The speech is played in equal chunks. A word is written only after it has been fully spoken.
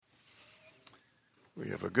We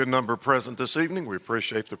have a good number present this evening. We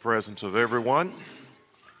appreciate the presence of everyone.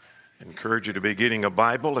 I encourage you to be getting a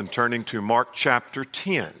Bible and turning to Mark chapter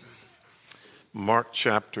 10. Mark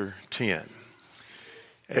chapter 10.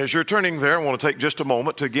 As you're turning there, I want to take just a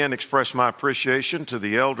moment to again express my appreciation to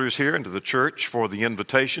the elders here and to the church for the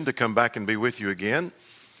invitation to come back and be with you again.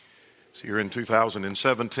 It's here in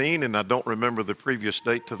 2017, and I don't remember the previous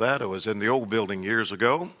date to that. I was in the old building years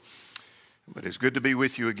ago. But it's good to be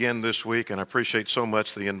with you again this week, and I appreciate so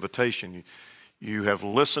much the invitation. You have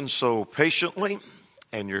listened so patiently,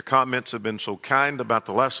 and your comments have been so kind about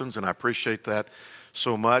the lessons, and I appreciate that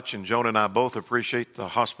so much. And Joan and I both appreciate the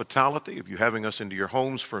hospitality of you having us into your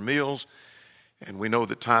homes for meals, and we know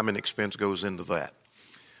that time and expense goes into that.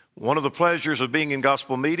 One of the pleasures of being in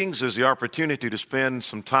gospel meetings is the opportunity to spend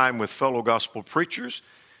some time with fellow gospel preachers,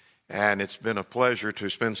 and it's been a pleasure to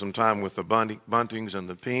spend some time with the Buntings and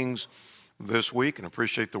the Pings this week, and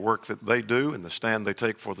appreciate the work that they do and the stand they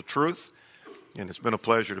take for the truth. And it's been a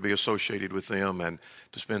pleasure to be associated with them and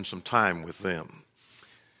to spend some time with them.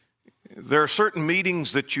 There are certain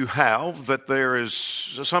meetings that you have that there is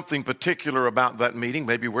something particular about that meeting,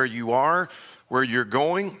 maybe where you are, where you're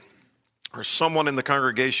going, or someone in the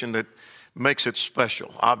congregation that makes it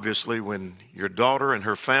special. Obviously, when your daughter and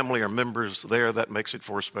her family are members there, that makes it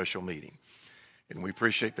for a special meeting. And we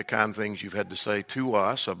appreciate the kind things you've had to say to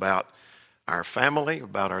us about our family,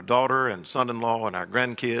 about our daughter and son-in-law and our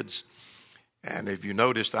grandkids. And if you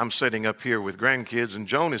noticed, I'm sitting up here with grandkids, and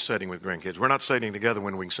Joan is sitting with grandkids. We're not sitting together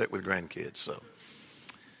when we can sit with grandkids, so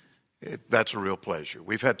that's a real pleasure.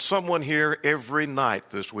 We've had someone here every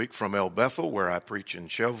night this week from El Bethel, where I preach in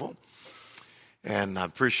Shelville, and I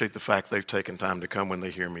appreciate the fact they've taken time to come when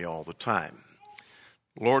they hear me all the time.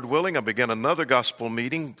 Lord willing, I begin another gospel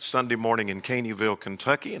meeting Sunday morning in Caneyville,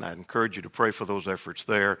 Kentucky, and I encourage you to pray for those efforts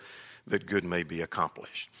there, that good may be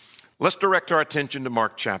accomplished. Let's direct our attention to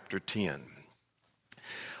Mark chapter 10.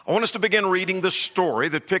 I want us to begin reading the story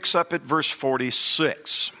that picks up at verse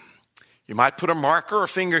 46. You might put a marker or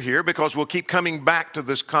finger here because we'll keep coming back to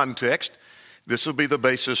this context. This will be the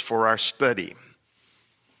basis for our study.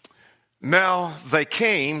 Now they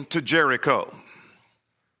came to Jericho.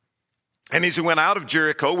 And as he went out of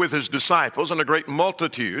Jericho with his disciples and a great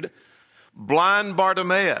multitude, blind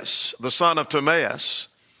Bartimaeus, the son of Timaeus,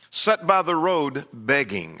 sat by the road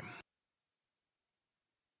begging.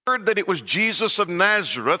 Heard that it was Jesus of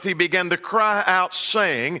Nazareth, he began to cry out,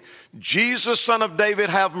 saying, Jesus, son of David,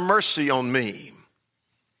 have mercy on me.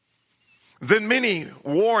 Then many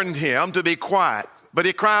warned him to be quiet, but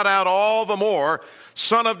he cried out all the more,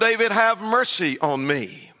 Son of David, have mercy on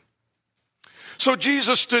me. So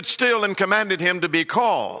Jesus stood still and commanded him to be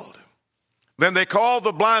called. Then they called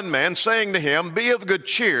the blind man, saying to him, Be of good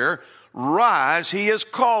cheer, rise, he is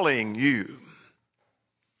calling you.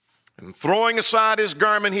 And throwing aside his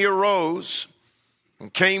garment, he arose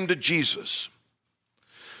and came to Jesus.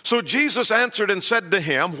 So Jesus answered and said to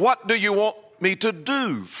him, What do you want me to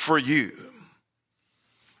do for you?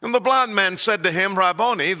 And the blind man said to him,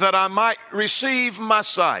 Rabboni, that I might receive my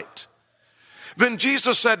sight. Then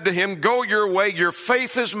Jesus said to him, Go your way, your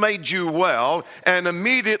faith has made you well. And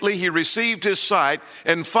immediately he received his sight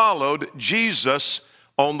and followed Jesus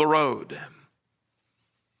on the road.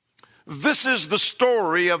 This is the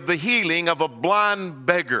story of the healing of a blind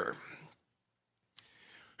beggar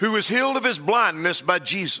who was healed of his blindness by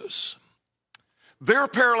Jesus. There are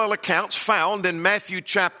parallel accounts found in Matthew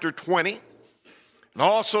chapter 20 and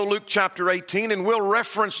also Luke chapter 18, and we'll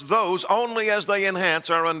reference those only as they enhance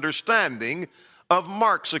our understanding of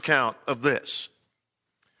Mark's account of this.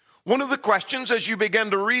 One of the questions as you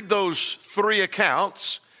begin to read those three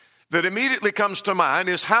accounts that immediately comes to mind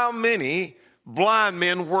is how many blind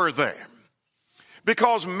men were there?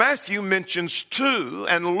 Because Matthew mentions two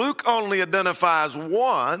and Luke only identifies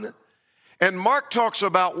one, and Mark talks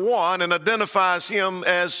about one and identifies him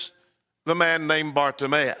as the man named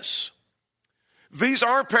Bartimaeus. These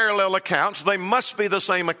are parallel accounts. They must be the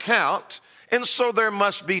same account, and so there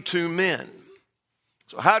must be two men.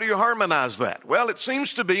 So how do you harmonize that? Well, it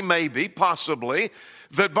seems to be maybe, possibly,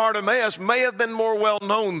 that Bartimaeus may have been more well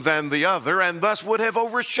known than the other and thus would have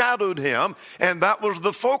overshadowed him. And that was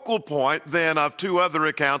the focal point then of two other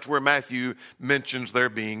accounts where Matthew mentions there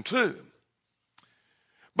being two.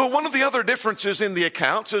 But one of the other differences in the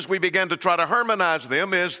accounts as we began to try to harmonize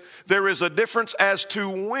them is there is a difference as to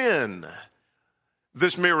when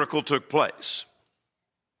this miracle took place.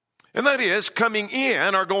 And that is coming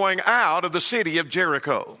in or going out of the city of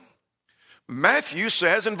Jericho. Matthew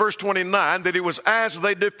says in verse 29 that it was as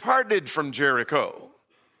they departed from Jericho.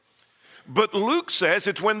 But Luke says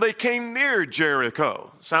it's when they came near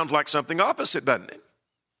Jericho. Sounds like something opposite, doesn't it?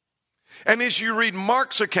 And as you read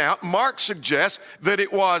Mark's account, Mark suggests that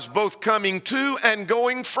it was both coming to and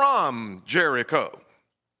going from Jericho.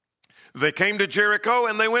 They came to Jericho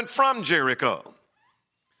and they went from Jericho.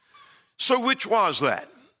 So which was that?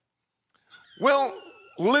 Well,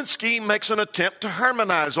 Linsky makes an attempt to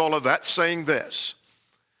harmonize all of that, saying this,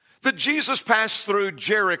 that Jesus passed through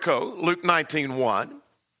Jericho, Luke 19:1,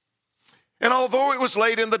 and although it was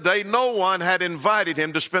late in the day, no one had invited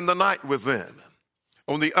him to spend the night with them.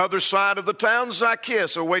 On the other side of the town,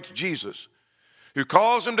 Zacchaeus awaits Jesus, who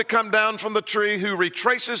calls him to come down from the tree, who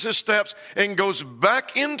retraces his steps and goes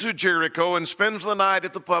back into Jericho and spends the night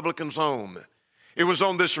at the publican's home. It was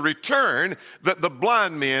on this return that the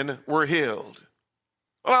blind men were healed.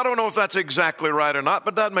 Well, I don't know if that's exactly right or not,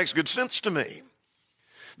 but that makes good sense to me.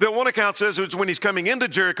 The one account says it was when he's coming into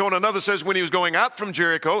Jericho, and another says when he was going out from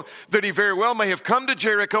Jericho, that he very well may have come to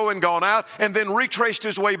Jericho and gone out and then retraced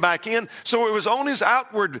his way back in. So it was on his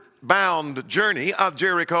outward bound journey of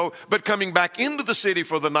Jericho, but coming back into the city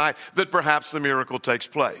for the night, that perhaps the miracle takes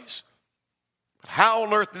place. How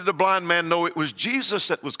on earth did the blind man know it was Jesus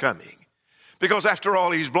that was coming? Because after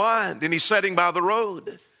all, he's blind and he's sitting by the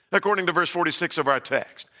road, according to verse 46 of our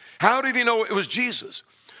text. How did he know it was Jesus?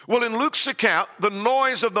 Well, in Luke's account, the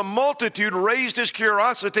noise of the multitude raised his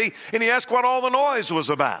curiosity, and he asked what all the noise was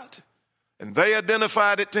about. And they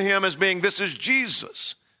identified it to him as being, this is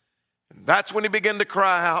Jesus. And that's when he began to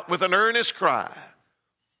cry out with an earnest cry.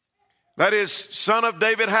 That is, Son of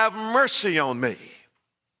David, have mercy on me.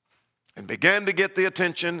 And began to get the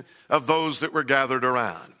attention of those that were gathered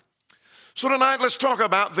around. So tonight, let's talk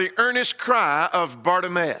about the earnest cry of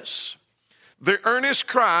Bartimaeus. The earnest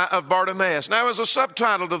cry of Bartimaeus. Now, as a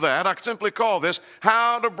subtitle to that, I simply call this,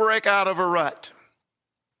 How to Break Out of a Rut.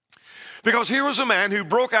 Because here was a man who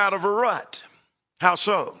broke out of a rut. How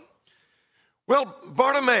so? Well,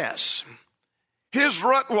 Bartimaeus, his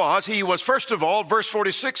rut was, he was, first of all, verse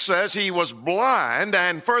 46 says, he was blind,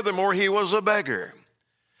 and furthermore, he was a beggar.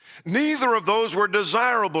 Neither of those were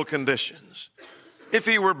desirable conditions. If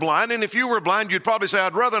he were blind, and if you were blind, you'd probably say,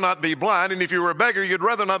 I'd rather not be blind. And if you were a beggar, you'd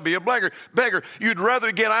rather not be a beggar. You'd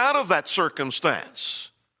rather get out of that circumstance.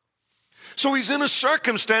 So he's in a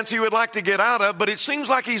circumstance he would like to get out of, but it seems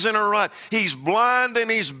like he's in a rut. He's blind and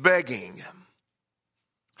he's begging.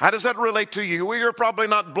 How does that relate to you? Well, you're probably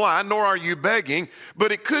not blind, nor are you begging,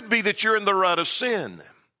 but it could be that you're in the rut of sin.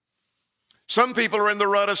 Some people are in the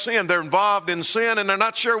rut of sin. They're involved in sin and they're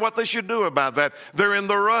not sure what they should do about that. They're in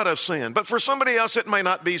the rut of sin. But for somebody else, it may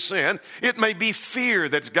not be sin. It may be fear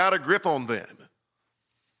that's got a grip on them.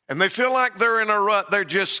 And they feel like they're in a rut. They're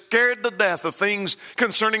just scared to death of things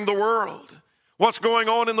concerning the world. What's going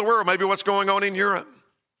on in the world? Maybe what's going on in Europe.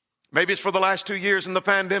 Maybe it's for the last 2 years in the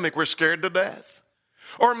pandemic. We're scared to death.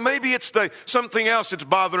 Or maybe it's something else that's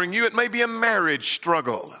bothering you. It may be a marriage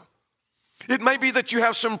struggle. It may be that you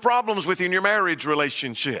have some problems within your marriage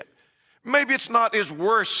relationship. Maybe it's not as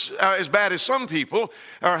bad as some people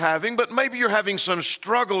are having, but maybe you're having some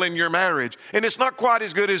struggle in your marriage, and it's not quite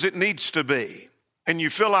as good as it needs to be, and you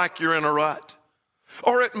feel like you're in a rut.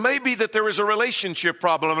 Or it may be that there is a relationship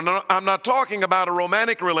problem, and I'm not talking about a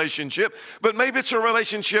romantic relationship, but maybe it's a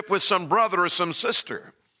relationship with some brother or some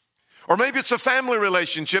sister. Or maybe it's a family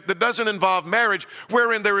relationship that doesn't involve marriage,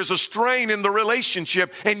 wherein there is a strain in the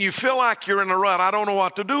relationship and you feel like you're in a rut. I don't know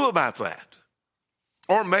what to do about that.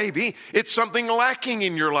 Or maybe it's something lacking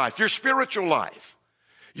in your life, your spiritual life.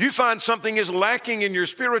 You find something is lacking in your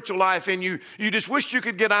spiritual life and you just wish you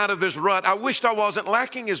could get out of this rut. I wished I wasn't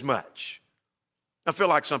lacking as much. I feel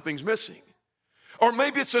like something's missing. Or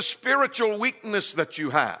maybe it's a spiritual weakness that you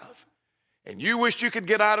have. And you wish you could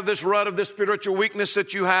get out of this rut of this spiritual weakness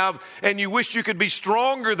that you have, and you wish you could be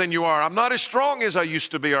stronger than you are. I'm not as strong as I used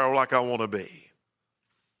to be or like I want to be.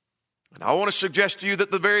 And I want to suggest to you that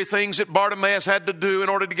the very things that Bartimaeus had to do in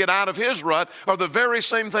order to get out of his rut are the very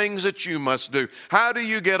same things that you must do. How do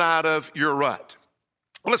you get out of your rut?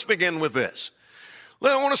 Well, let's begin with this.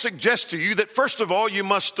 I want to suggest to you that first of all, you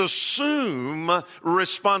must assume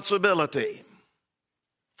responsibility.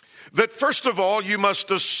 That first of all, you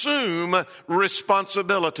must assume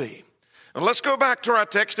responsibility. And let's go back to our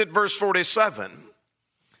text at verse 47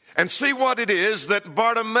 and see what it is that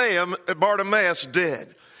Bartimaeus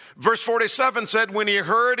did. Verse 47 said, when he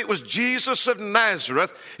heard it was Jesus of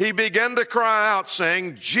Nazareth, he began to cry out,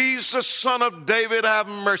 saying, Jesus, Son of David, have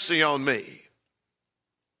mercy on me.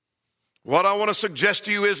 What I want to suggest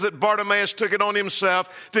to you is that Bartimaeus took it on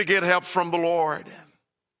himself to get help from the Lord.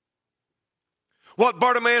 What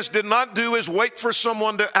Bartimaeus did not do is wait for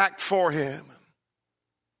someone to act for him.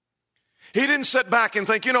 He didn't sit back and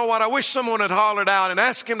think, you know what, I wish someone had hollered out and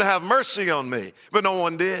asked him to have mercy on me, but no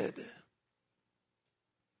one did.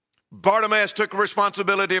 Bartimaeus took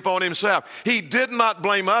responsibility upon himself. He did not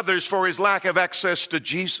blame others for his lack of access to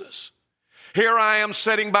Jesus. Here I am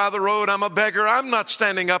sitting by the road. I'm a beggar. I'm not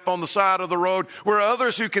standing up on the side of the road where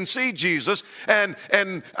others who can see Jesus, and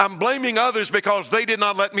I'm blaming others because they did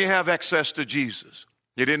not let me have access to Jesus.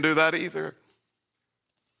 He didn't do that either.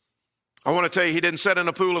 I want to tell you, he didn't sit in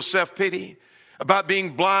a pool of self-pity about being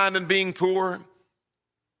blind and being poor,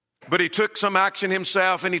 but he took some action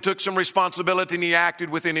himself, and he took some responsibility, and he acted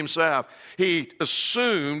within himself. He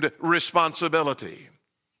assumed responsibility.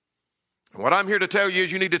 What I'm here to tell you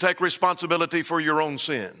is you need to take responsibility for your own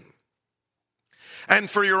sin and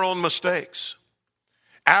for your own mistakes.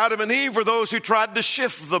 Adam and Eve were those who tried to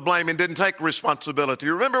shift the blame and didn't take responsibility.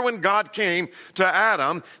 Remember when God came to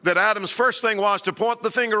Adam, that Adam's first thing was to point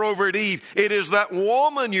the finger over at Eve. It is that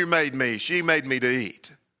woman you made me. She made me to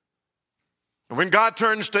eat. And when God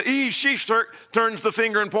turns to Eve, she turns the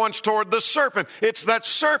finger and points toward the serpent. It's that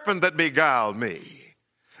serpent that beguiled me.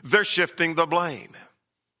 They're shifting the blame.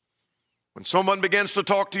 When someone begins to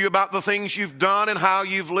talk to you about the things you've done and how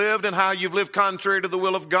you've lived contrary to the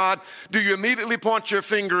will of God, do you immediately point your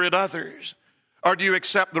finger at others, or do you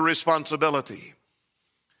accept the responsibility?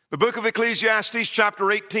 The book of Ecclesiastes, chapter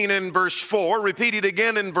 18 and verse 4, repeated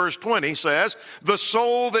again in verse 20, says, "The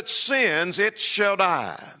soul that sins, it shall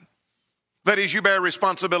die." That is, you bear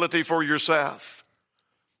responsibility for yourself.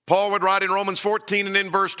 Paul would write in Romans 14 and in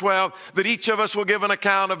verse 12 that each of us will give an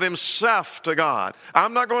account of himself to God.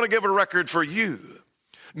 I'm not going to give a record for you,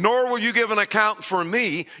 nor will you give an account for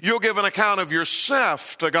me. You'll give an account of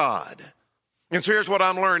yourself to God. And so here's what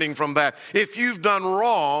I'm learning from that. If you've done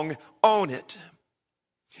wrong, own it.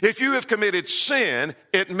 If you have committed sin,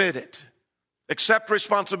 admit it. Accept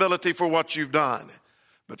responsibility for what you've done.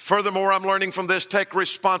 But furthermore, I'm learning from this, take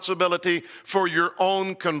responsibility for your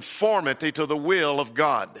own conformity to the will of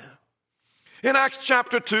God. In Acts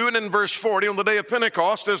chapter 2 and in verse 40, on the day of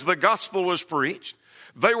Pentecost, as the gospel was preached,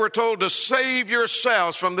 they were told to save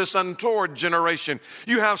yourselves from this untoward generation.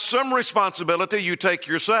 You have some responsibility, you take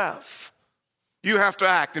yourself. You have to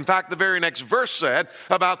act. In fact, the very next verse said,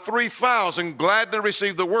 about 3,000 gladly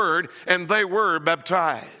received the word, and they were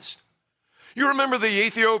baptized. You remember the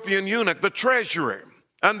Ethiopian eunuch, the treasurer,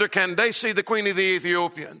 under Candace, the queen of the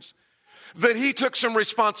Ethiopians, that he took some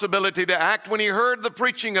responsibility to act when he heard the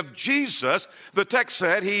preaching of Jesus. The text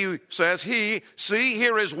said, see,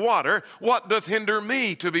 here is water. What doth hinder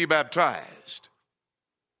me to be baptized?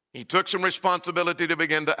 He took some responsibility to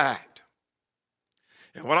begin to act.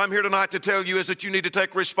 And what I'm here tonight to tell you is that you need to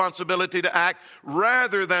take responsibility to act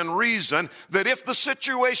rather than reason that if the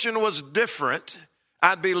situation was different,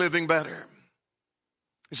 I'd be living better.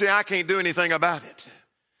 You see, I can't do anything about it.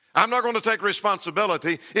 I'm not going to take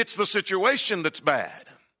responsibility. It's the situation that's bad.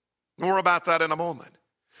 More about that in a moment.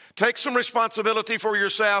 Take some responsibility for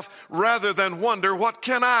yourself rather than wonder, what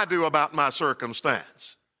can I do about my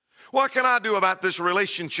circumstance? What can I do about this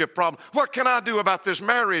relationship problem? What can I do about this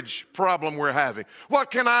marriage problem we're having?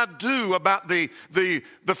 What can I do about the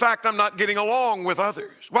fact I'm not getting along with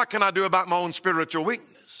others? What can I do about my own spiritual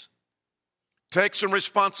weakness? Take some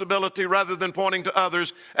responsibility rather than pointing to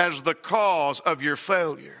others as the cause of your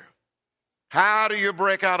failure. How do you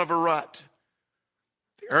break out of a rut?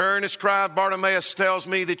 The earnest cry of Bartimaeus tells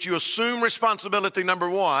me that you assume responsibility, number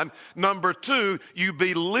one. Number two, you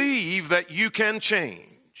believe that you can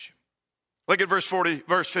change. Look at verse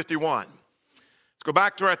 51. Let's go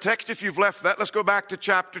back to our text. If you've left that, let's go back to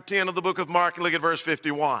chapter 10 of the book of Mark and look at verse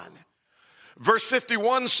 51. Verse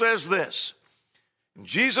 51 says this,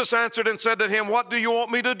 Jesus answered and said to him, "What do you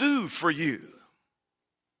want me to do for you?"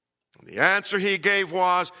 The answer he gave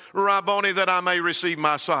was, "Rabboni, that I may receive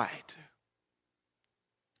my sight."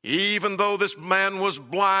 Even though this man was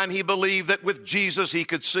blind, he believed that with Jesus he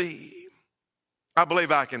could see. I believe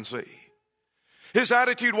I can see. His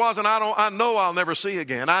attitude wasn't, I know I'll never see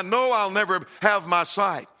again. I know I'll never have my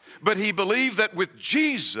sight. But he believed that with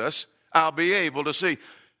Jesus I'll be able to see.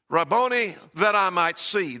 Rabboni, that I might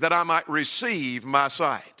see, that I might receive my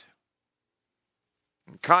sight.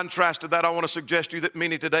 In contrast to that, I want to suggest to you that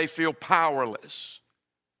many today feel powerless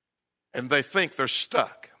and they think they're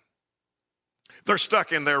stuck. They're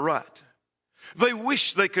stuck in their rut. They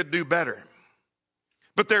wish they could do better,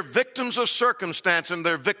 but they're victims of circumstance and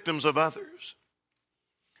they're victims of others.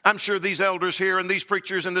 I'm sure these elders here and these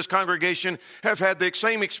preachers in this congregation have had the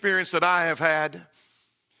same experience that I have had.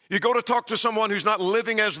 You go to talk to someone who's not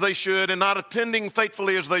living as they should and not attending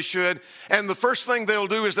faithfully as they should, and the first thing they'll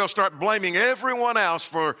do is they'll start blaming everyone else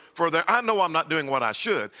for their, I know I'm not doing what I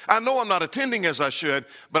should. I know I'm not attending as I should,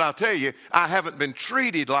 but I'll tell you, I haven't been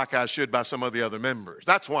treated like I should by some of the other members.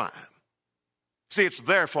 That's why. See, it's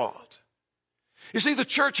their fault. You see, the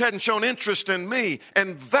church hadn't shown interest in me,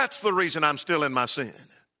 and that's the reason I'm still in my sin.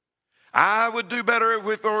 I would do better if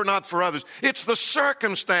it were not for others. It's the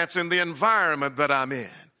circumstance and the environment that I'm in.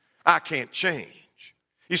 I can't change.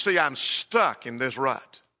 You see, I'm stuck in this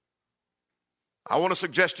rut. I want to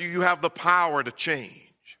suggest to you, you have the power to change.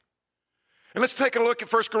 And let's take a look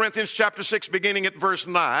at 1 Corinthians chapter 6, beginning at verse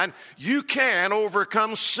 9. You can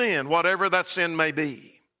overcome sin, whatever that sin may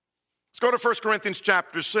be. Let's go to 1 Corinthians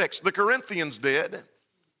chapter 6. The Corinthians did.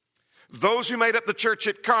 Those who made up the church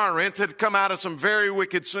at Corinth had come out of some very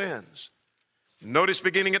wicked sins. Notice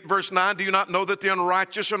beginning at verse 9, do you not know that the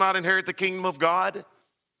unrighteous shall not inherit the kingdom of God?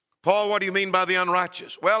 Paul, what do you mean by the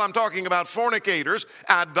unrighteous? Well, I'm talking about fornicators,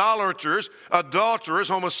 idolaters, adulterers,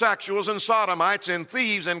 homosexuals, and sodomites, and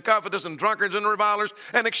thieves, and covetous, and drunkards, and revilers,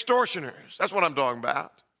 and extortioners. That's what I'm talking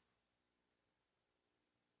about.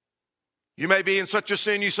 You may be in such a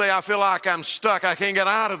sin, you say, I feel like I'm stuck. I can't get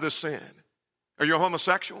out of this sin. Are you a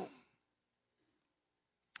homosexual?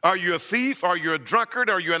 Are you a thief? Are you a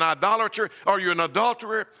drunkard? Are you an idolater? Are you an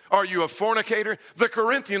adulterer? Are you a fornicator? The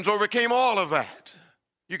Corinthians overcame all of that.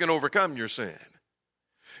 You can overcome your sin.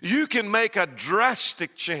 You can make a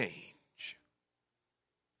drastic change.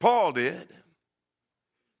 Paul did.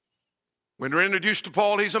 When we're introduced to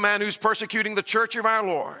Paul, he's a man who's persecuting the church of our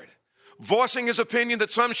Lord, voicing his opinion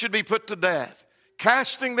that some should be put to death,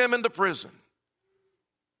 casting them into prison.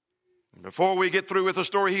 And before we get through with the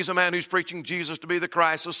story, he's a man who's preaching Jesus to be the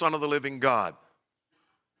Christ, the Son of the living God.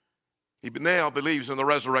 He now believes in the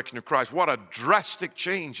resurrection of Christ. What a drastic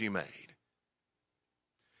change he made.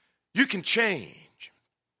 You can change.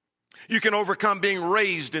 You can overcome being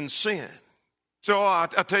raised in sin. So I'll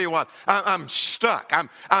tell you what, I'm stuck.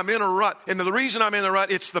 I'm in a rut. And the reason I'm in the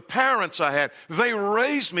rut, it's the parents I had. They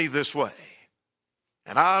raised me this way.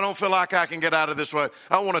 And I don't feel like I can get out of this way.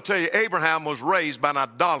 I want to tell you, Abraham was raised by an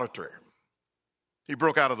idolater. He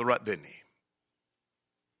broke out of the rut, didn't he?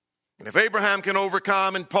 And if Abraham can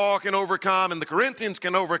overcome, and Paul can overcome, and the Corinthians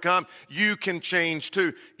can overcome, you can change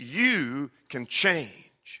too. You can change.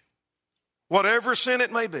 Whatever sin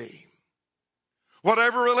it may be,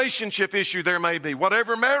 whatever relationship issue there may be,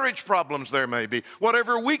 whatever marriage problems there may be,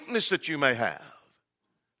 whatever weakness that you may have,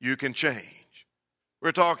 you can change.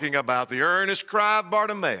 We're talking about the earnest cry of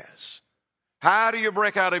Bartimaeus. How do you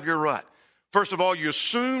break out of your rut? First of all, you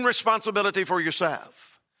assume responsibility for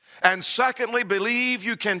yourself. And secondly, believe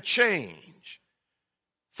you can change.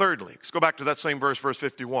 Thirdly, let's go back to that same verse, verse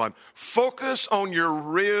 51. Focus on your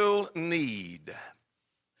real need.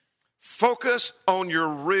 Focus on your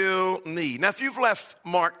real need. Now, if you've left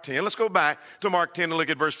Mark 10, let's go back to Mark 10 and look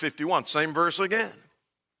at verse 51. Same verse again.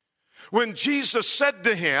 When Jesus said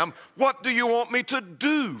to him, what do you want me to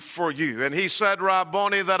do for you? And he said,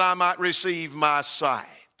 Rabboni, that I might receive my sight.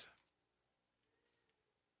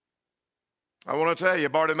 I want to tell you,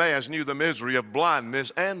 Bartimaeus knew the misery of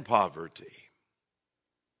blindness and poverty.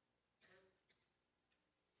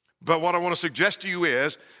 But what I want to suggest to you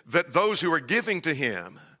is that those who are giving to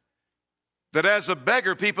him, that as a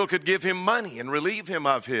beggar, people could give him money and relieve him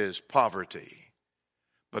of his poverty.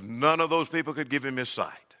 But none of those people could give him his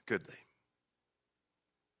sight, could they?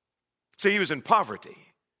 See, he was in poverty.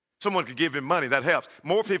 Someone could give him money, that helps.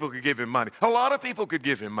 More people could give him money. A lot of people could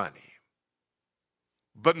give him money.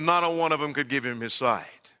 But not a one of them could give him his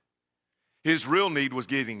sight. His real need was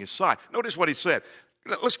giving his sight. Notice what he said.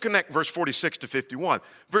 Let's connect verse 46 to 51.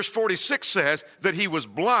 Verse 46 says that he was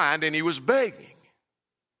blind and he was begging.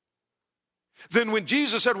 Then when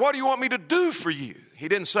Jesus said, what do you want me to do for you? He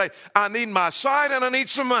didn't say, I need my sight and I need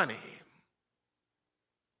some money.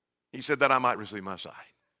 He said that I might receive my sight.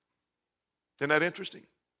 Isn't that interesting?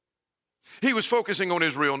 He was focusing on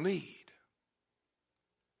his real need.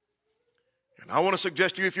 And I want to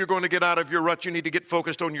suggest to you, if you're going to get out of your rut, you need to get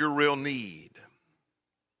focused on your real need.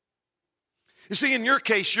 You see, in your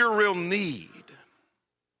case, your real need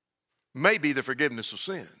may be the forgiveness of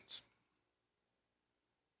sins.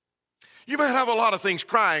 You may have a lot of things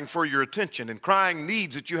crying for your attention and crying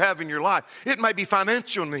needs that you have in your life. It may be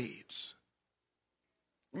financial needs.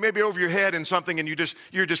 You may be over your head in something and you just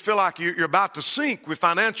feel like you're about to sink with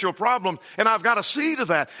financial problems, and I've got to see to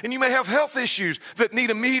that. And you may have health issues that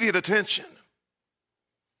need immediate attention.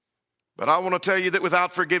 But I want to tell you that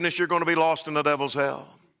without forgiveness, you're going to be lost in the devil's hell.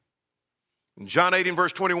 In John 8 and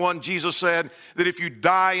verse 21, Jesus said that if you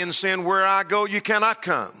die in sin, where I go, you cannot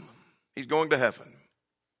come. He's going to heaven.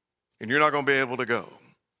 And you're not going to be able to go.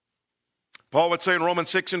 Paul would say in Romans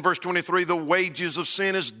 6 and verse 23, the wages of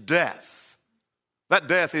sin is death. That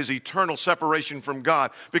death is eternal separation from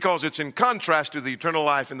God, because it's in contrast to the eternal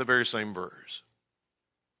life in the very same verse.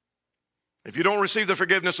 If you don't receive the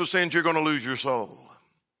forgiveness of sins, you're going to lose your soul.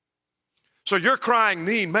 So your crying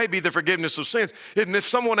need may be the forgiveness of sins. And if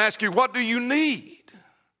someone asks you, what do you need?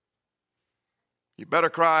 You better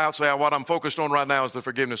cry out, say, what I'm focused on right now is the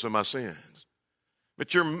forgiveness of my sins.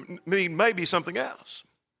 But your need may be something else.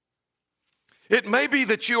 It may be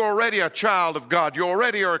that you're already a child of God. You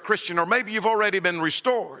already are a Christian, or maybe you've already been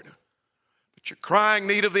restored. But your crying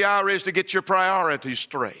need of the hour is to get your priorities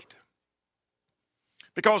straight.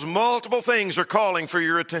 Because multiple things are calling for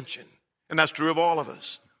your attention. And that's true of all of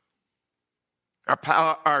us.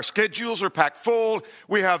 Our schedules are packed full.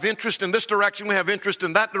 We have interest in this direction. We have interest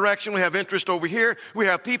in that direction. We have interest over here. We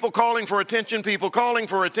have people calling for attention,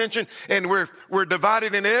 and we're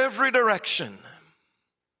divided in every direction.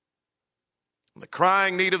 The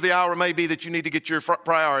crying need of the hour may be that you need to get your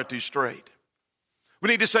priorities straight. We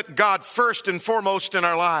need to set God first and foremost in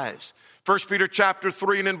our lives. 1 Peter chapter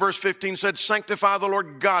 3 and in verse 15 said, sanctify the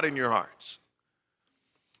Lord God in your hearts.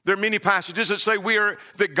 There are many passages that say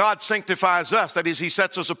that God sanctifies us. That is, he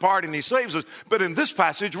sets us apart and he saves us. But in this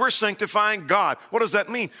passage, we're sanctifying God. What does that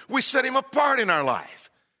mean? We set him apart in our life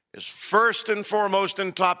as first and foremost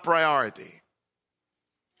and top priority.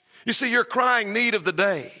 You see, your crying need of the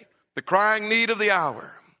day, the crying need of the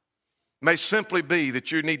hour, may simply be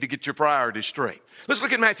that you need to get your priorities straight. Let's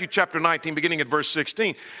look at Matthew chapter 19, beginning at verse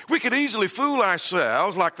 16. We could easily fool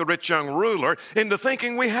ourselves, like the rich young ruler, into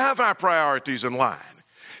thinking we have our priorities in line.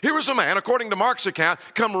 Here was a man, according to Mark's account,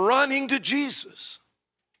 come running to Jesus.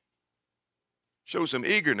 Shows some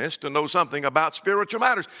eagerness to know something about spiritual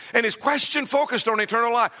matters. And his question focused on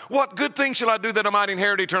eternal life. What good thing shall I do that I might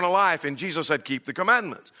inherit eternal life? And Jesus said, keep the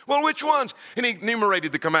commandments. Well, which ones? And he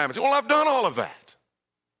enumerated the commandments. Well, I've done all of that.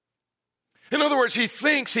 In other words, he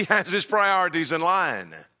thinks he has his priorities in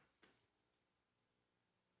line.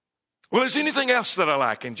 Well, is anything else that I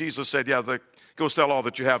lack? And Jesus said, go sell all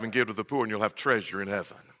that you have and give to the poor, and you'll have treasure in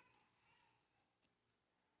heaven.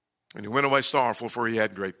 And he went away sorrowful, for he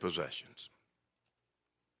had great possessions.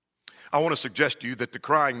 I want to suggest to you that the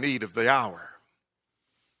crying need of the hour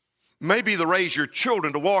may be to raise your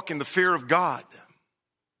children to walk in the fear of God.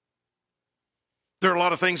 There are a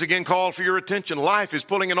lot of things, again, called for your attention. Life is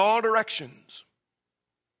pulling in all directions.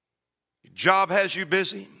 Your job has you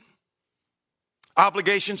busy.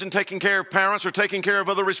 Obligations and taking care of parents or taking care of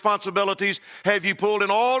other responsibilities have you pulled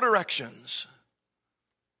in all directions.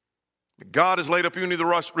 But God has laid upon you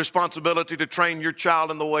the responsibility to train your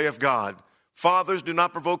child in the way of God. Fathers, do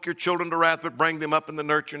not provoke your children to wrath, but bring them up in the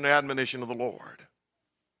nurture and the admonition of the Lord.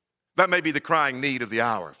 That may be the crying need of the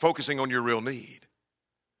hour, focusing on your real need.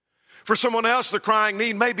 For someone else, the crying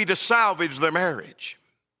need may be to salvage their marriage.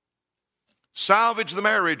 Salvage the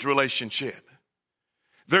marriage relationship.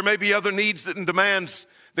 There may be other needs and demands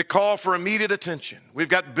that call for immediate attention. We've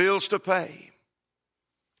got bills to pay.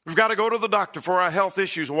 We've got to go to the doctor for our health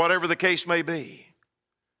issues, whatever the case may be.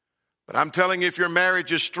 But I'm telling you, if your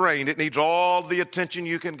marriage is strained, it needs all the attention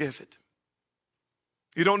you can give it.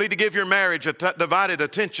 You don't need to give your marriage a divided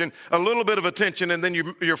attention, a little bit of attention, and then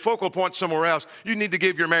your focal point somewhere else. You need to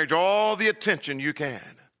give your marriage all the attention you can.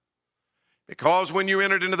 Because when you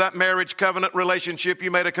entered into that marriage covenant relationship,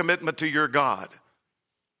 you made a commitment to your God.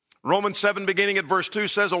 Romans 7, beginning at verse 2,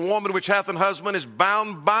 says, a woman which hath an husband is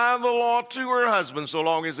bound by the law to her husband so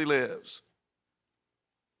long as he lives.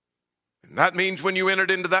 And that means when you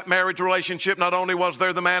entered into that marriage relationship, not only was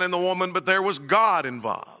there the man and the woman, but there was God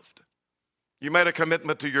involved. You made a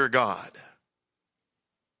commitment to your God.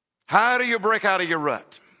 How do you break out of your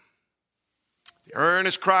rut? The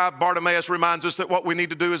earnest cry of Bartimaeus reminds us that what we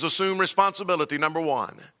need to do is assume responsibility, number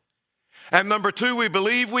one. And number two, we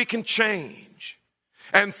believe we can change.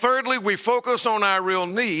 And thirdly, we focus on our real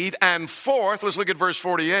need. And fourth, let's look at verse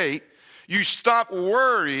 48. You stop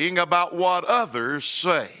worrying about what others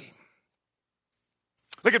say.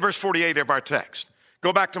 Look at verse 48 of our text.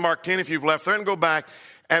 Go back to Mark 10 if you've left there, and go back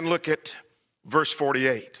and look at verse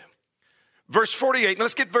 48. Verse 48,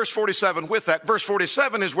 let's get verse 47 with that. Verse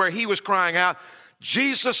 47 is where he was crying out,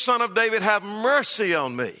 Jesus, Son of David, have mercy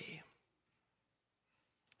on me.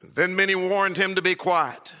 And then many warned him to be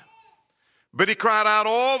quiet. But he cried out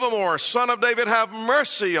all the more, Son of David, have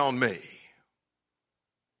mercy on me.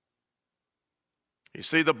 You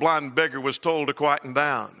see, the blind beggar was told to quieten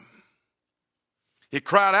down. He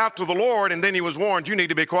cried out to the Lord, and then he was warned, you need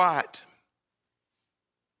to be quiet.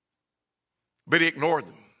 But he ignored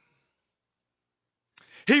them.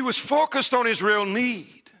 He was focused on his real need.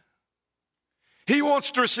 He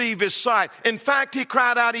wants to receive his sight. In fact, he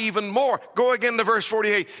cried out even more. Go again to verse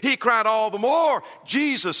 48. He cried all the more,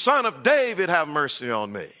 Jesus, Son of David, have mercy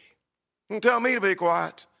on me. Don't tell me to be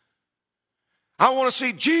quiet. I want to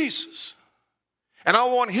see Jesus. And I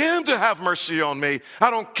want him to have mercy on me.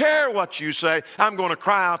 I don't care what you say. I'm going to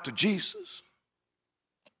cry out to Jesus.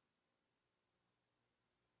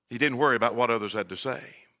 He didn't worry about what others had to say.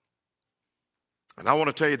 And I want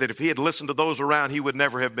to tell you that if he had listened to those around, he would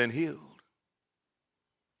never have been healed.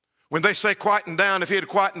 When they say quieten down, if he had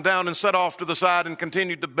quietened down and set off to the side and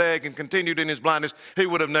continued to beg and continued in his blindness, he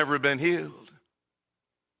would have never been healed.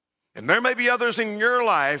 And there may be others in your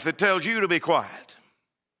life that tells you to be quiet.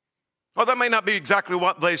 Well, that may not be exactly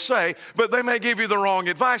what they say, but they may give you the wrong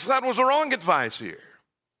advice. That was the wrong advice here.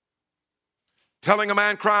 Telling a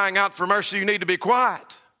man crying out for mercy, you need to be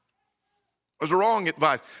quiet, was the wrong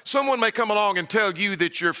advice. Someone may come along and tell you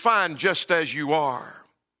that you're fine just as you are.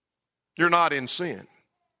 You're not in sin.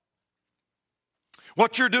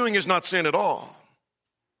 What you're doing is not sin at all.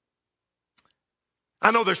 I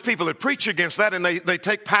know there's people that preach against that and they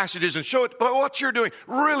take passages and show it, but what you're doing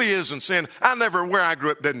really isn't sin. Where I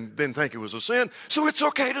grew up, didn't think it was a sin, so it's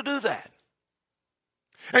okay to do that.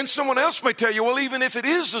 And someone else may tell you, well, even if it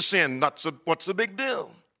is a sin, what's the big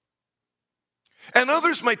deal? And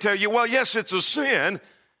others may tell you, well, yes, it's a sin,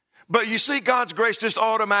 but you see, God's grace just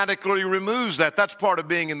automatically removes that. That's part of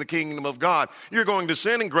being in the kingdom of God. You're going to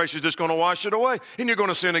sin and grace is just going to wash it away. And you're going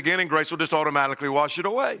to sin again and grace will just automatically wash it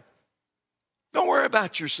away. Don't worry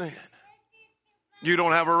about your sin. You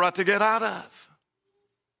don't have a right to get out of.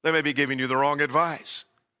 They may be giving you the wrong advice.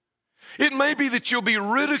 It may be that you'll be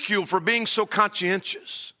ridiculed for being so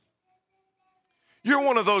conscientious. You're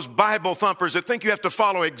one of those Bible thumpers that think you have to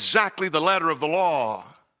follow exactly the letter of the law.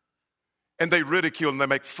 And they ridicule and they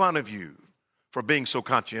make fun of you for being so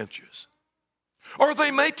conscientious. Or they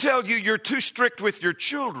may tell you you're too strict with your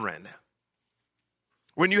children.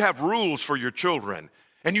 When you have rules for your children,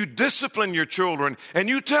 and you discipline your children, and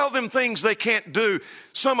you tell them things they can't do,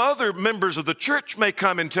 some other members of the church may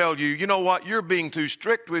come and tell you, you know what, you're being too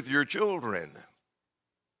strict with your children.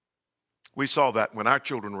 We saw that when our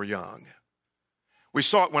children were young. We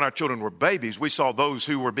saw it when our children were babies. We saw those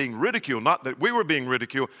who were being ridiculed, not that we were being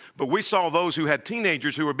ridiculed, but we saw those who had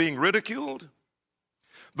teenagers who were being ridiculed.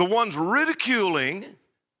 The ones ridiculing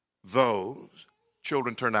those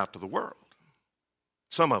children turned out to the world.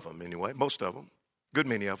 Some of them anyway, most of them. Good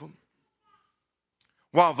many of them.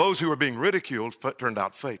 While those who were being ridiculed turned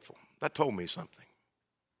out faithful. That told me something.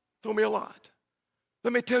 Told me a lot. They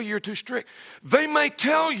may tell you you're too strict. They may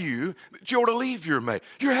tell you that you ought to leave your mate.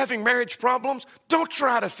 You're having marriage problems? Don't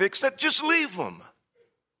try to fix that. Just leave them.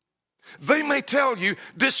 They may tell you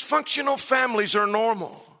dysfunctional families are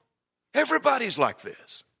normal. Everybody's like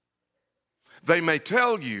this. They may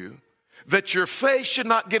tell you that your faith should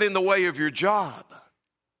not get in the way of your job.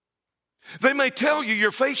 They may tell you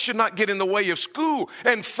your faith should not get in the way of school,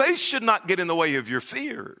 and faith should not get in the way of your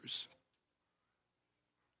fears.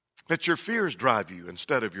 That your fears drive you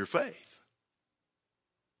instead of your faith.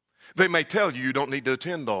 They may tell you you don't need to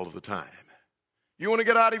attend all of the time. You want to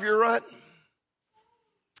get out of your rut?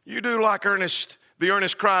 You do like the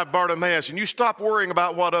earnest cry of Bartimaeus, and you stop worrying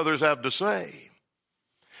about what others have to say.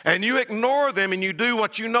 And you ignore them, and you do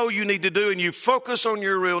what you know you need to do, and you focus on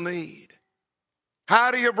your real need.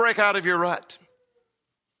 How do you break out of your rut?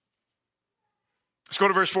 Let's go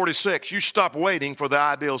to verse 46. You stop waiting for the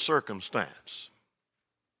ideal circumstance.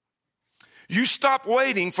 You stop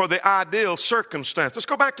waiting for the ideal circumstance. Let's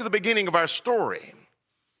go back to the beginning of our story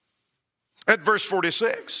at verse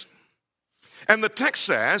 46. And the text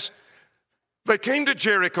says, they came to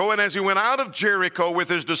Jericho, and as he went out of Jericho with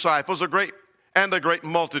his disciples, a great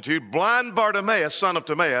multitude, blind Bartimaeus, son of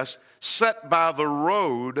Timaeus, sat by the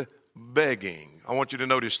road begging. I want you to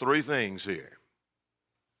notice three things here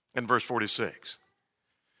in verse 46.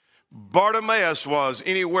 Bartimaeus was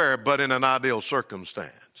anywhere but in an ideal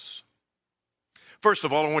circumstance. First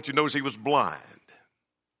of all, I want you to notice he was blind.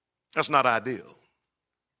 That's not ideal.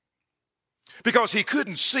 Because he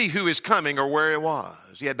couldn't see who is coming or where he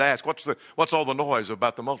was. He had to ask, what's all the noise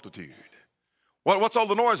about the multitude? What's all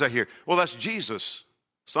the noise I hear? Well, that's Jesus,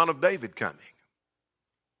 son of David, coming.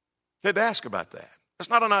 He had to ask about that. That's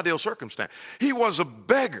not an ideal circumstance. He was a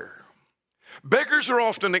beggar. Beggars are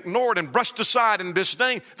often ignored and brushed aside and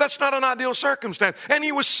disdained. That's not an ideal circumstance. And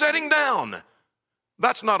he was sitting down.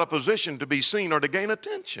 That's not a position to be seen or to gain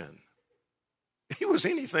attention. He was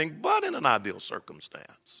anything but in an ideal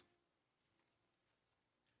circumstance.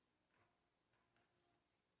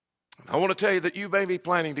 I want to tell you that you may be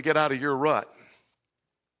planning to get out of your rut,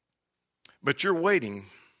 but you're waiting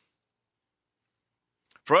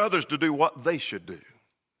for others to do what they should do.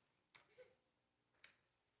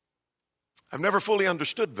 I've never fully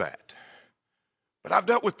understood that. But I've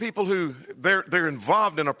dealt with people who they're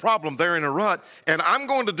involved in a problem, they're in a rut, and I'm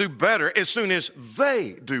going to do better as soon as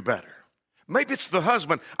they do better. Maybe it's the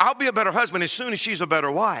husband. I'll be a better husband as soon as she's a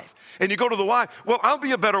better wife. And you go to the wife, well, I'll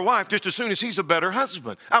be a better wife just as soon as he's a better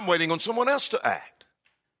husband. I'm waiting on someone else to act.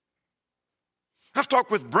 I've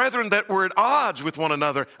talked with brethren that were at odds with one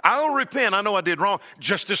another. I'll repent. I know I did wrong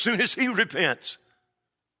just as soon as he repents.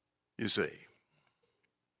 You see,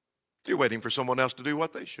 you're waiting for someone else to do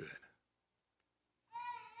what they should.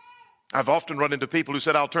 I've often run into people who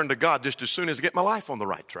said, I'll turn to God just as soon as I get my life on the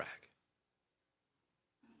right track.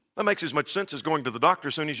 That makes as much sense as going to the doctor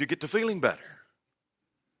as soon as you get to feeling better.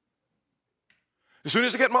 As soon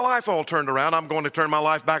as I get my life all turned around, I'm going to turn my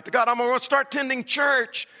life back to God. I'm going to start attending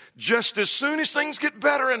church just as soon as things get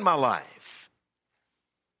better in my life.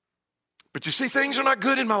 But you see, things are not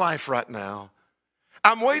good in my life right now.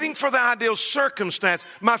 I'm waiting for the ideal circumstance.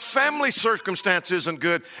 My family circumstance isn't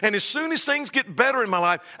good. And as soon as things get better in my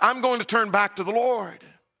life, I'm going to turn back to the Lord.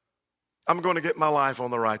 I'm going to get my life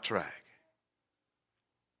on the right track.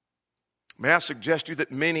 May I suggest to you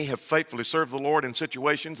that many have faithfully served the Lord in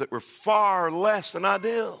situations that were far less than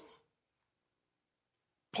ideal.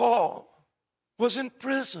 Paul was in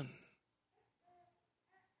prison.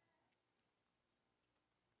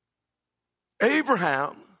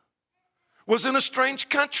 Abraham was in a strange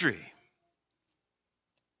country.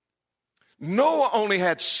 Noah only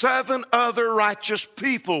had 7 other righteous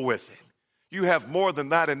people with him. You have more than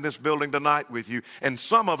that in this building tonight with you, and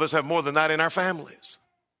some of us have more than that in our families.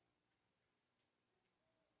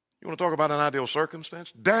 You want to talk about an ideal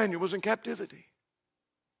circumstance? Daniel was in captivity.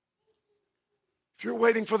 If you're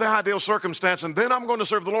waiting for the ideal circumstance and then I'm going to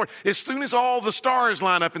serve the Lord, as soon as all the stars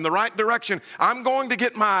line up in the right direction, I'm going to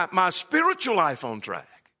get my spiritual life on track.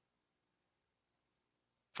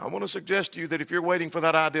 I want to suggest to you that if you're waiting for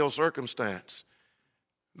that ideal circumstance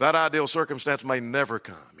may never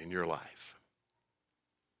come in your life.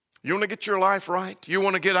 You want to get your life right? You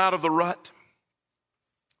want to get out of the rut?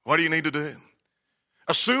 What do you need to do?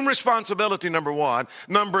 Assume responsibility, number 1.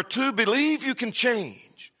 Number 2, believe you can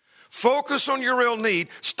change. Focus on your real need.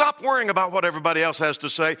 Stop worrying about what everybody else has to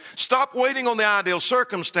say. Stop waiting on the ideal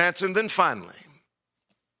circumstance. And then finally,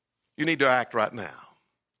 you need to act right now.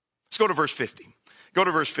 Let's go to verse 50. Go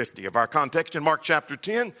to verse 50 of our context in Mark chapter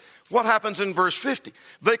 10. What happens in verse 50?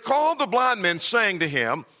 They called the blind men, saying to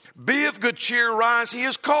him, be of good cheer, rise, he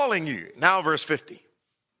is calling you. Now verse 50.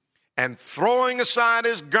 And throwing aside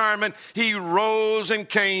his garment, he rose and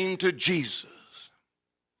came to Jesus.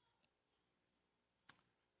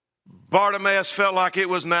 Bartimaeus felt like it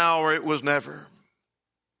was now or it was never.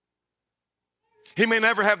 He may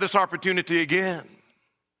never have this opportunity again.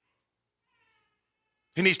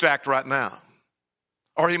 He needs to act right now,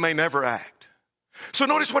 or he may never act. So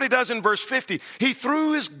notice what he does in verse 50. He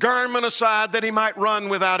threw his garment aside that he might run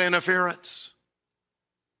without interference.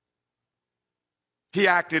 He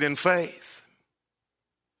acted in faith.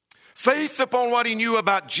 Faith upon what he knew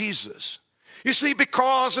about Jesus. You see,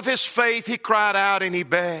 because of his faith, he cried out and he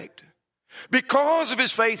begged. Because of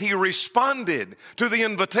his faith, he responded to the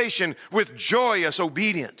invitation with joyous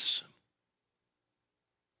obedience.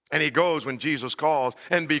 And he goes when Jesus calls.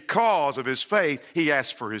 And because of his faith, he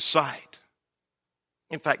asked for his sight.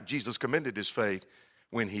 In fact, Jesus commended his faith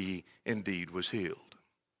when he indeed was healed.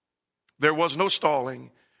 There was no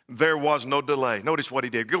stalling. There was no delay. Notice what he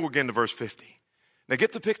did. Go again to verse 50. Now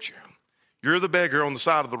get the picture. You're the beggar on the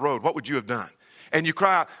side of the road. What would you have done? And you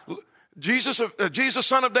cry out, Jesus,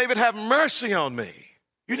 Son of David, have mercy on me.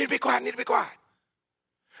 You need to be quiet, need to be quiet.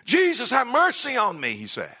 Jesus, have mercy on me, he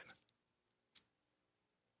said.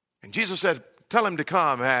 And Jesus said, tell him to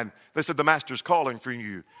come. And they said, the master's calling for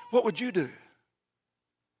you. What would you do?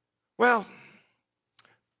 Well,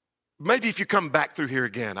 maybe if you come back through here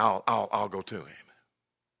again, I'll go to him.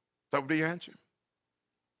 That would be your answer.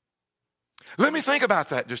 Let me think about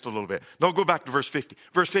that just a little bit. No, go back to verse 50.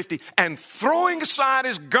 Verse 50, and throwing aside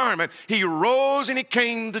his garment, he rose and he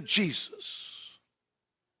came to Jesus.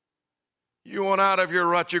 You want out of your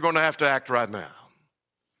rut, you're going to have to act right now.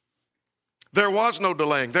 There was no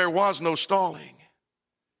delaying. There was no stalling.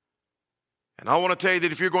 And I want to tell you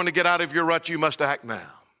that if you're going to get out of your rut, you must act now.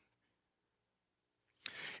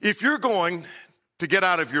 If you're going to get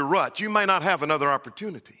out of your rut, you may not have another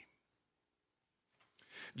opportunity.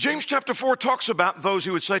 James chapter 4 talks about those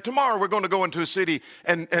who would say, tomorrow we're going to go into a city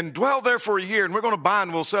and dwell there for a year, and we're going to buy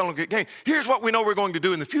and we'll sell and get gain. Here's what we know we're going to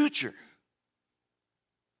do in the future.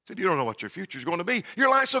 He said, you don't know what your future is going to be. Your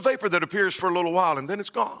life's a vapor that appears for a little while, and then it's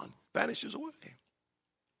gone, vanishes away.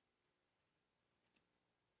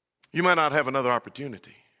 You might not have another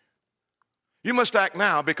opportunity. You must act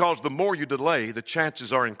now, because the more you delay, the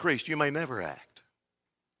chances are increased you may never act.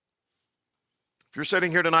 If you're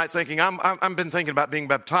sitting here tonight thinking, I've been thinking about being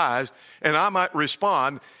baptized, and I might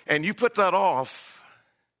respond, and you put that off,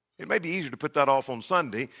 it may be easier to put that off on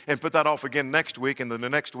Sunday and put that off again next week and then the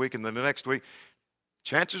next week and then the next week.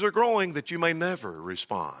 Chances are growing that you may never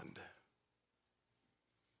respond.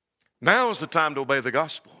 Now is the time to obey the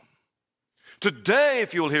gospel. Today,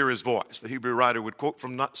 if you'll hear his voice, the Hebrew writer would quote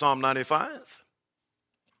from Psalm 95.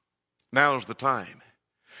 Now is the time.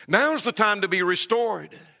 Now is the time to be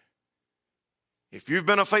restored. If you've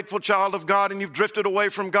been a faithful child of God and you've drifted away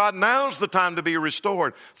from God, now's the time to be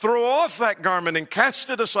restored. Throw off that garment and cast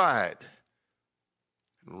it aside.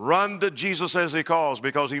 Run to Jesus as he calls,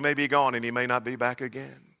 because he may be gone and he may not be back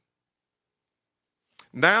again.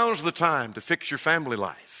 Now's the time to fix your family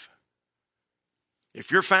life.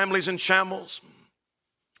 If your family's in shambles,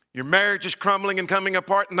 your marriage is crumbling and coming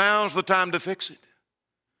apart, now's the time to fix it.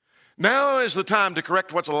 Now is the time to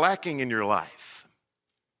correct what's lacking in your life.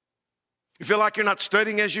 You feel like you're not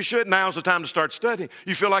studying as you should, now's the time to start studying.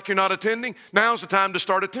 You feel like you're not attending, now's the time to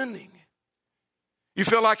start attending. You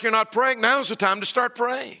feel like you're not praying, now's the time to start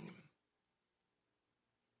praying.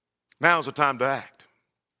 Now's the time to act.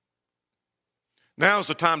 Now's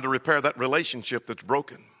the time to repair that relationship that's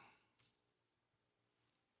broken.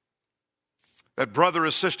 That brother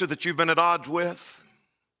or sister that you've been at odds with,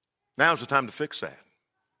 now's the time to fix that.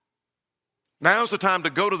 Now's the time to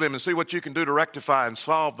go to them and see what you can do to rectify and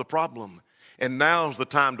solve the problem. And now's the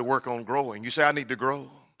time to work on growing. You say, I need to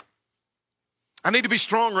grow. I need to be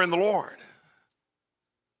stronger in the Lord.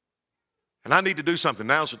 And I need to do something.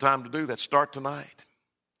 Now's the time to do that. Start tonight.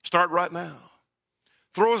 Start right now.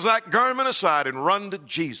 Throw that garment aside and run to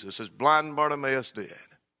Jesus as blind Bartimaeus did.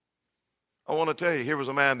 I want to tell you, here was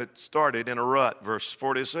a man that started in a rut, verse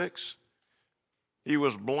 46. He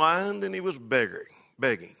was blind and he was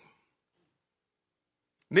begging.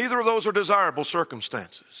 Neither of those are desirable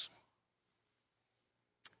circumstances.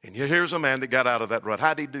 And here's a man that got out of that rut.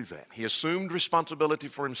 How did he do that? He assumed responsibility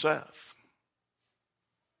for himself.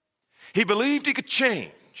 He believed he could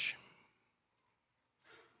change.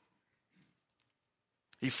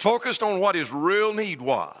 He focused on what his real need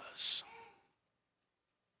was.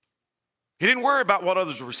 He didn't worry about what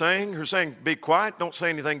others were saying. Who saying, be quiet, don't say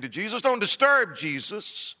anything to Jesus, don't disturb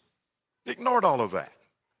Jesus. He ignored all of that.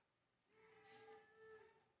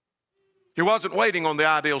 He wasn't waiting on the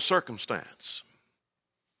ideal circumstance.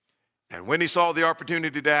 And when he saw the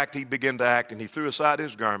opportunity to act, he began to act, and he threw aside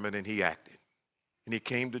his garment and he acted. And he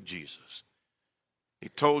came to Jesus. He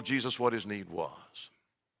told Jesus what his need was.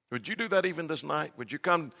 Would you do that even this night? Would you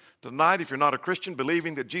come tonight, if you're not a Christian,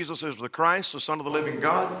 believing that Jesus is the Christ, the Son of the living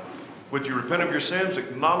God? Would you repent of your sins,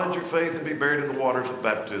 acknowledge your faith, and be buried in the waters of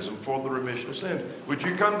baptism for the remission of sins? Would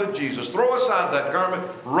you come to Jesus, throw aside that garment,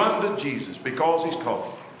 run to Jesus because he's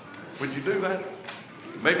called? Would you do that?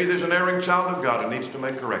 Maybe there's an erring child of God who needs to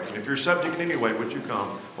make correction. If you're subject in any way, would you come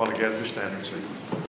while the gather stand and sing?